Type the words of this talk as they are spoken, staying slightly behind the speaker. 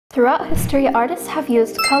Throughout history, artists have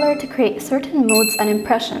used color to create certain moods and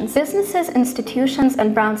impressions. Businesses, institutions,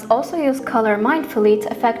 and brands also use color mindfully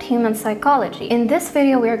to affect human psychology. In this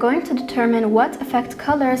video, we are going to determine what effect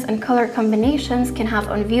colors and color combinations can have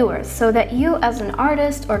on viewers, so that you as an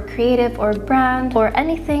artist or creative or brand or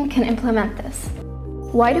anything can implement this.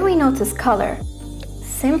 Why do we notice color?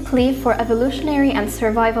 Simply for evolutionary and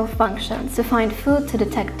survival functions, to find food, to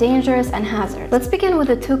detect dangers and hazards. Let's begin with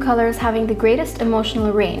the two colors having the greatest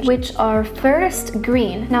emotional range, which are first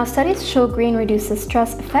green. Now, studies show green reduces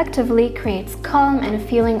stress effectively, creates calm and a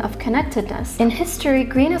feeling of connectedness. In history,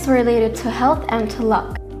 green is related to health and to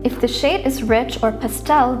luck. If the shade is rich or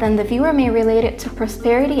pastel, then the viewer may relate it to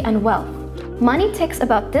prosperity and wealth. Money takes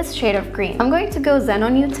about this shade of green. I'm going to go zen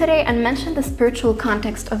on you today and mention the spiritual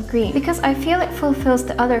context of green, because I feel it fulfills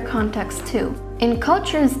the other context too. In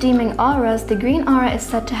cultures deeming auras, the green aura is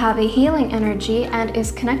said to have a healing energy and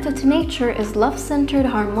is connected to nature, is love-centered,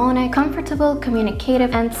 harmonic, comfortable,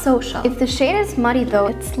 communicative, and social. If the shade is muddy though,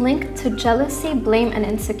 it's linked to jealousy, blame, and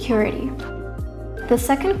insecurity. The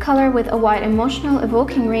second color with a wide emotional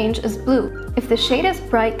evoking range is blue. If the shade is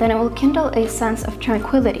bright, then it will kindle a sense of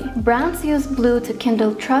tranquility. Brands use blue to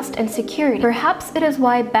kindle trust and security. Perhaps it is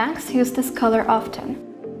why banks use this color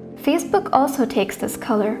often. Facebook also takes this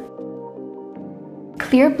color.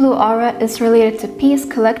 Clear blue aura is related to peace,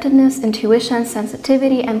 collectedness, intuition,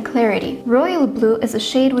 sensitivity, and clarity. Royal blue is a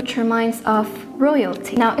shade which reminds of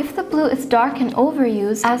royalty. Now, if the blue is dark and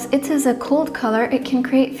overused, as it is a cold color, it can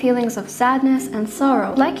create feelings of sadness and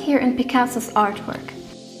sorrow, like here in Picasso's artwork.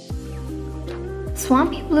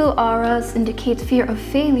 Swampy blue auras indicate fear of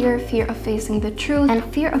failure, fear of facing the truth, and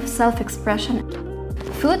fear of self-expression.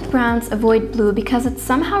 Food brands avoid blue because it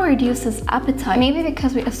somehow reduces appetite, maybe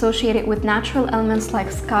because we associate it with natural elements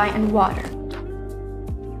like sky and water.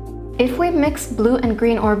 If we mix blue and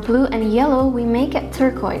green or blue and yellow, we make it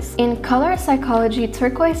turquoise. In color psychology,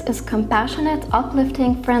 turquoise is compassionate,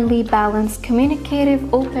 uplifting, friendly, balanced,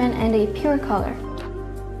 communicative, open, and a pure color.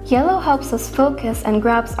 Yellow helps us focus and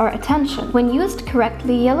grabs our attention. When used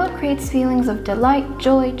correctly, yellow creates feelings of delight,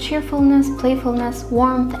 joy, cheerfulness, playfulness,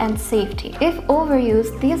 warmth, and safety. If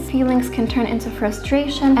overused, these feelings can turn into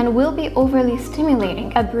frustration and will be overly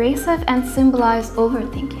stimulating, abrasive, and symbolize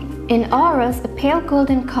overthinking. In auras, a pale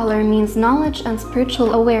golden color means knowledge and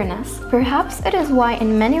spiritual awareness. Perhaps it is why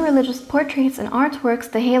in many religious portraits and artworks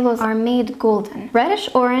the halos are made golden. Reddish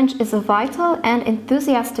orange is a vital and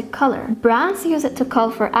enthusiastic color. Brands use it to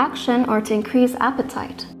call for action or to increase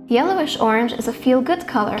appetite. Yellowish orange is a feel-good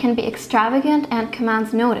color, can be extravagant, and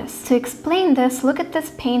commands notice. To explain this, look at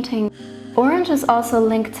this painting. Orange is also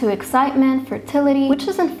linked to excitement, fertility, which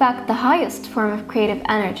is in fact the highest form of creative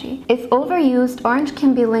energy. If overused, orange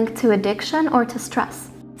can be linked to addiction or to stress.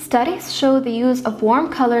 Studies show the use of warm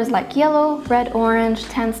colors like yellow, red, orange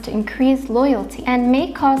tends to increase loyalty and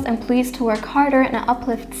may cause employees to work harder and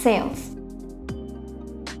uplift sales.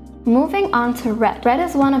 Moving on to red. Red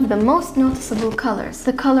is one of the most noticeable colors,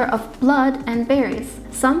 the color of blood and berries.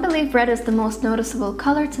 Some believe red is the most noticeable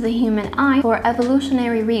color to the human eye for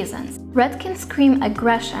evolutionary reasons. Red can scream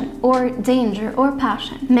aggression or danger or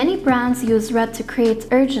passion. Many brands use red to create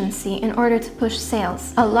urgency in order to push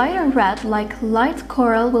sales. A lighter red, like light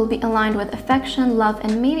coral, will be aligned with affection, love,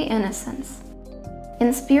 and maybe innocence.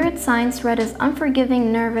 In spirit signs, red is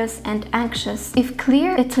unforgiving, nervous, and anxious. If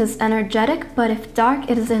clear, it is energetic, but if dark,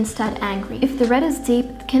 it is instead angry. If the red is deep,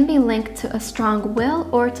 it can be linked to a strong will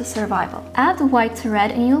or to survival. Add white to red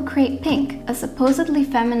and you'll create pink, a supposedly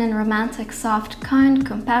feminine, romantic, soft, kind,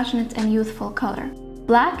 compassionate, and youthful color.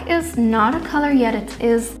 Black is not a color, yet it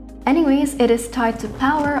is. Anyways, it is tied to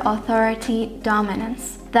power, authority,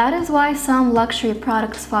 dominance. That is why some luxury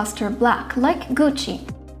products foster black, like Gucci.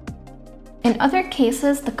 In other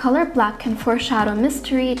cases, the color black can foreshadow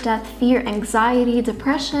mystery, death, fear, anxiety,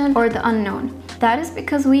 depression, or the unknown. That is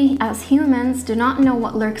because we, as humans, do not know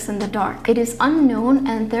what lurks in the dark. It is unknown,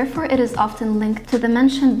 and therefore it is often linked to the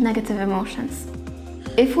mentioned negative emotions.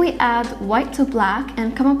 If we add white to black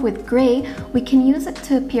and come up with gray, we can use it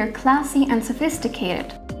to appear classy and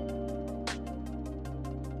sophisticated.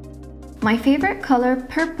 My favorite color,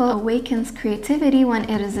 purple, awakens creativity when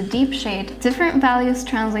it is a deep shade. Different values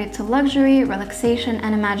translate to luxury, relaxation,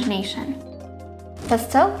 and imagination.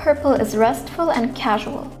 Pastel purple is restful and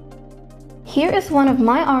casual. Here is one of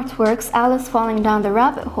my artworks, Alice falling down the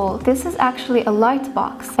rabbit hole. This is actually a light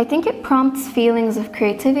box. I think it prompts feelings of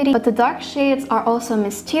creativity, but the dark shades are also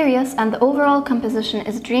mysterious and the overall composition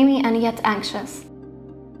is dreamy and yet anxious.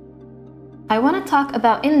 I want to talk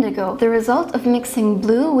about indigo, the result of mixing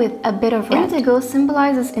blue with a bit of red. Indigo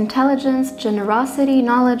symbolizes intelligence, generosity,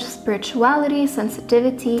 knowledge, spirituality,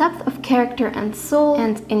 sensitivity, depth of character and soul,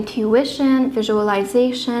 and intuition,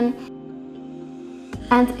 visualization.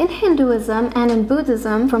 And in Hinduism and in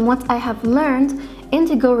Buddhism, from what I have learned,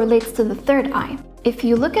 indigo relates to the third eye. If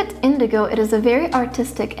you look at indigo, it is a very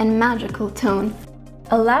artistic and magical tone.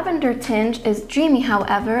 A lavender tinge is dreamy,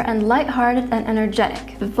 however, and lighthearted and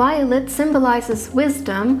energetic. Violet symbolizes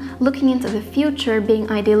wisdom, looking into the future,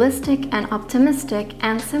 being idealistic and optimistic,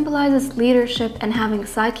 and symbolizes leadership and having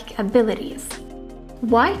psychic abilities.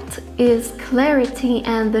 White is clarity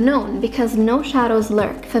and the known, because no shadows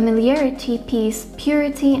lurk, familiarity, peace,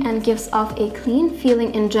 purity, and gives off a clean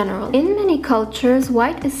feeling in general. In many cultures,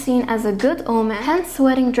 white is seen as a good omen, hence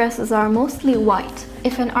wedding dresses are mostly white.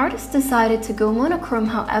 If an artist decided to go monochrome,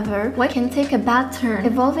 however, white can take a bad turn,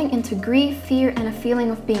 evolving into grief, fear, and a feeling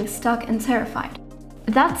of being stuck and terrified.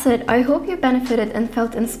 That's it. I hope you benefited and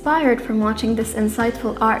felt inspired from watching this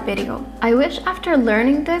insightful art video. I wish after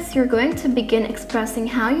learning this, you're going to begin expressing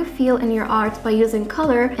how you feel in your art by using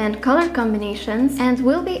color and color combinations, and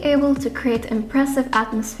will be able to create impressive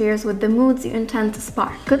atmospheres with the moods you intend to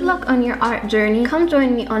spark. Good luck on your art journey. Come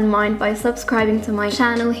join me on mine by subscribing to my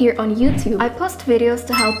channel here on YouTube. I post videos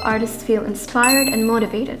to help artists feel inspired and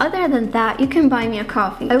motivated. Other than that, you can buy me a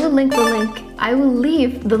coffee. I will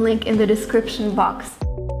leave the link in the description box.